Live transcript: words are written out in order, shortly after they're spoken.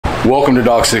Welcome to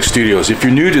Dog Six Studios. If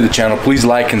you're new to the channel, please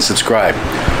like and subscribe.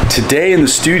 Today in the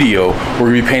studio,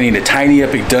 we're going to be painting a tiny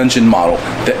epic dungeon model,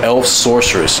 the Elf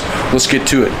Sorceress. Let's get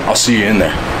to it. I'll see you in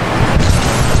there.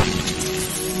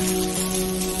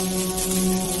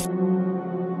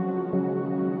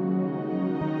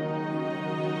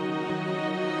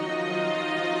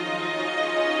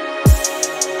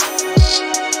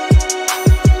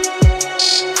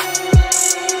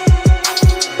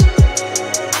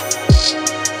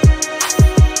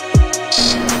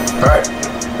 Alright,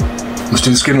 let's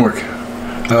do the skin work.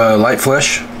 Light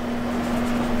flesh,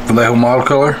 Vallejo model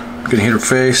color. Gonna hit her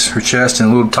face, her chest,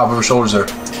 and a little top of her shoulders there.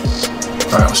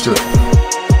 Alright, let's do it.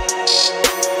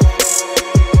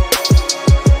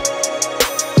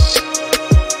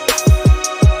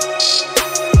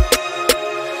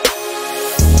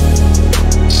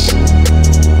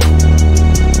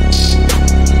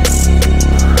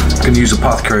 I'm gonna use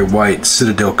Apothecary White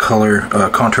Citadel color,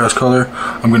 contrast color.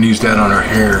 I'm gonna use that on her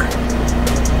hair.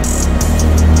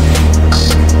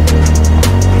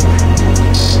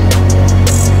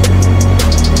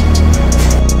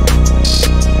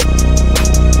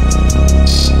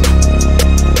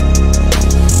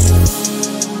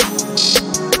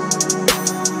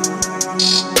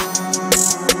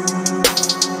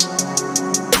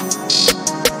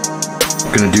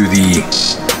 I'm gonna do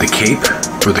the cape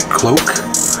or the cloak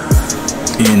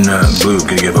in blue.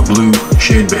 Gonna give a blue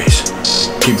shade base.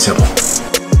 Keep it simple.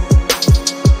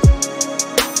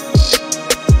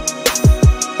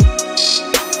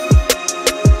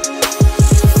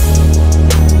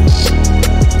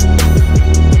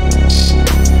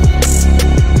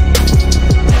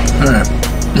 Alright,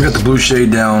 I got the blue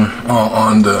shade down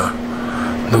on the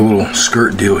little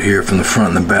skirt deal here from the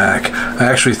front and the back. I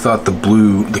actually thought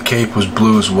the cape was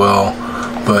blue as well,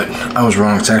 but I was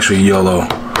wrong. It's actually yellow.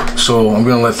 So I'm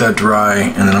gonna let that dry,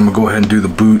 and then I'm gonna go ahead and do the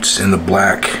boots and the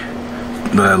black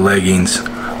leggings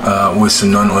with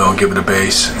some nun oil, give it a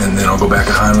base, and then I'll go back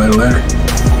and highlight it later.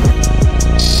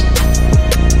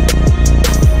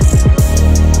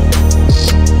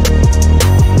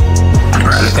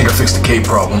 Alright, I think I fixed the cape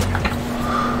problem.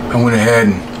 I went ahead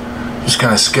and just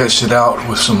kind of sketched it out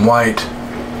with some white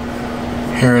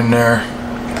here and there,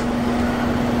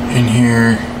 in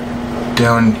here,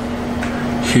 down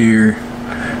here,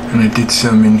 and I did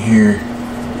some in here.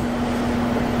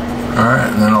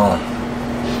 Alright, and then I'll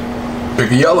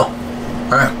pick a yellow.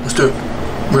 Alright, let's do it.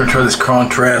 We're gonna try this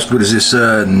contrast. What is this,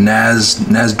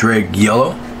 Nazdrag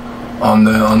yellow on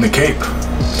the cape.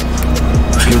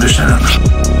 Let's give it a shot.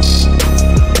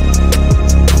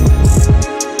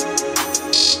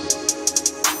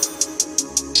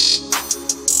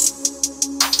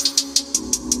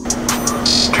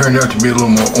 Turned out to be a little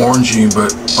more orangey,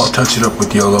 but I'll touch it up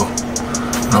with yellow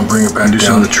and I'll bring it back down. Do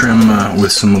some of the trim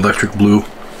with some electric blue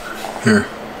here.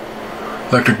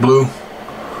 Electric blue,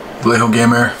 Vallejo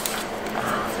Game Air.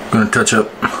 I'm gonna touch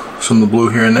up some of the blue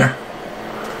here and there.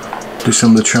 Do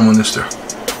some of the trim on this there.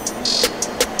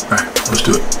 Alright, let's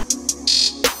do it.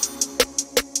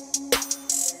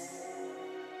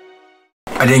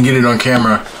 I didn't get it on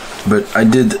camera, but I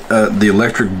did the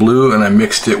electric blue and I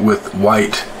mixed it with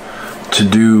white to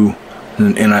do,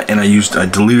 and I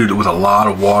diluted it with a lot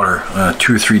of water,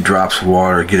 2 or 3 drops of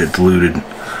water, get it diluted,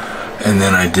 and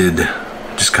then I did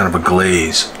just kind of a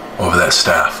glaze over that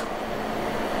staff.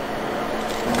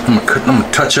 I'm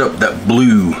gonna touch up that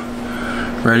blue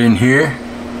right in here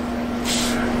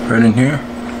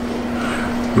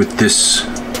with this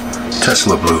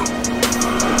Tesla blue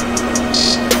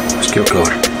scale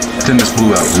color. Thin this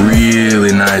blue out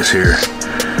really nice here.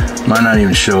 Might not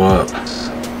even show up.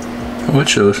 Oh, it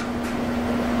shows.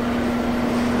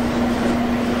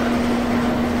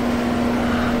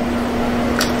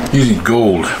 Using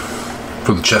gold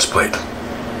for the chest plate.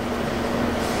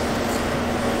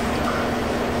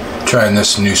 Trying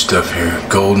this new stuff here,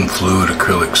 gold and fluid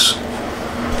acrylics.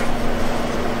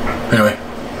 Anyway,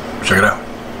 check it out.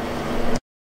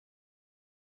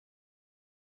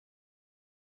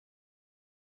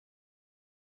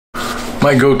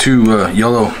 My go-to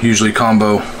yellow, usually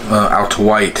combo out to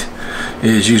white,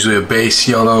 is usually a base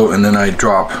yellow, and then I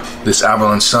drop this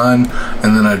Avalon Sun,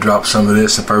 and then I drop some of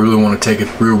this. If I really want to take it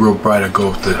real bright, I go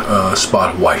with the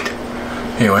spot white.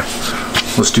 Anyway,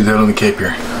 let's do that on the cape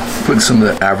here. Put some of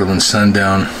that Avalon Sun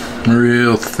down,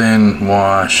 real thin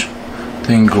wash,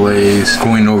 thin glaze,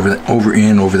 going over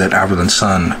that Avalon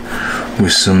Sun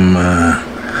with some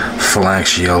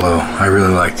Phalanx yellow. I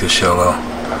really like this yellow.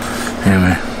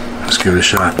 Anyway, let's give it a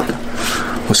shot.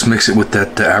 Let's mix it with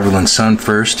that Avalon Sun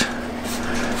first,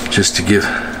 just to give,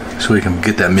 so we can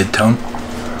get that mid-tone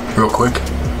real quick.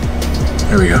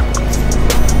 There we go.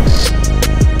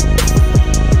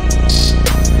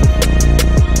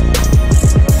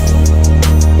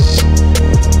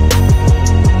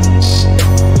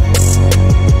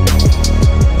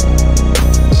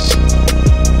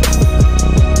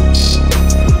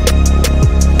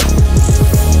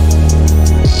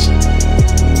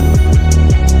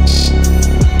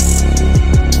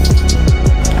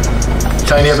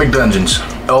 Epic Dungeons,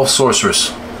 Elf Sorceress.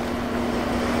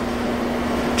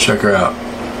 Check her out.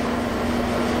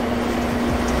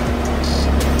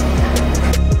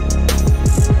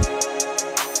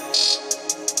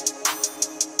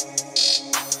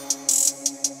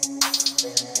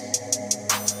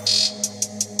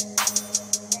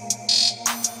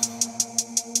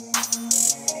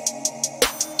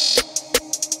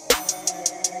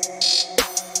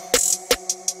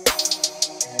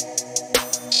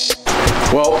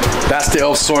 Well, that's the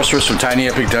Elf Sorceress from Tiny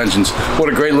Epic Dungeons. What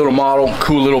a great little model,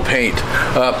 cool little paint.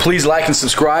 Please like and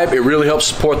subscribe. It really helps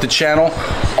support the channel.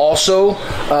 Also,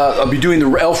 I'll be doing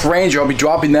the Elf Ranger. I'll be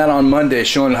dropping that on Monday,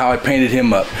 showing how I painted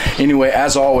him up. Anyway,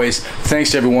 as always,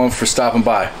 thanks to everyone for stopping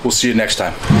by. We'll see you next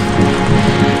time.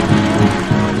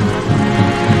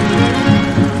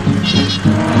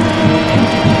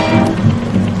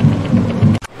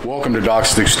 Welcome to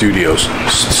Dogstick Studios.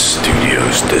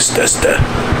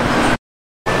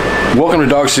 Welcome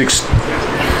to Dogstick.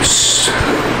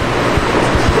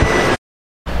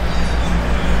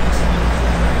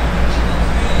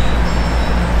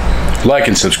 Like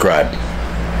and subscribe.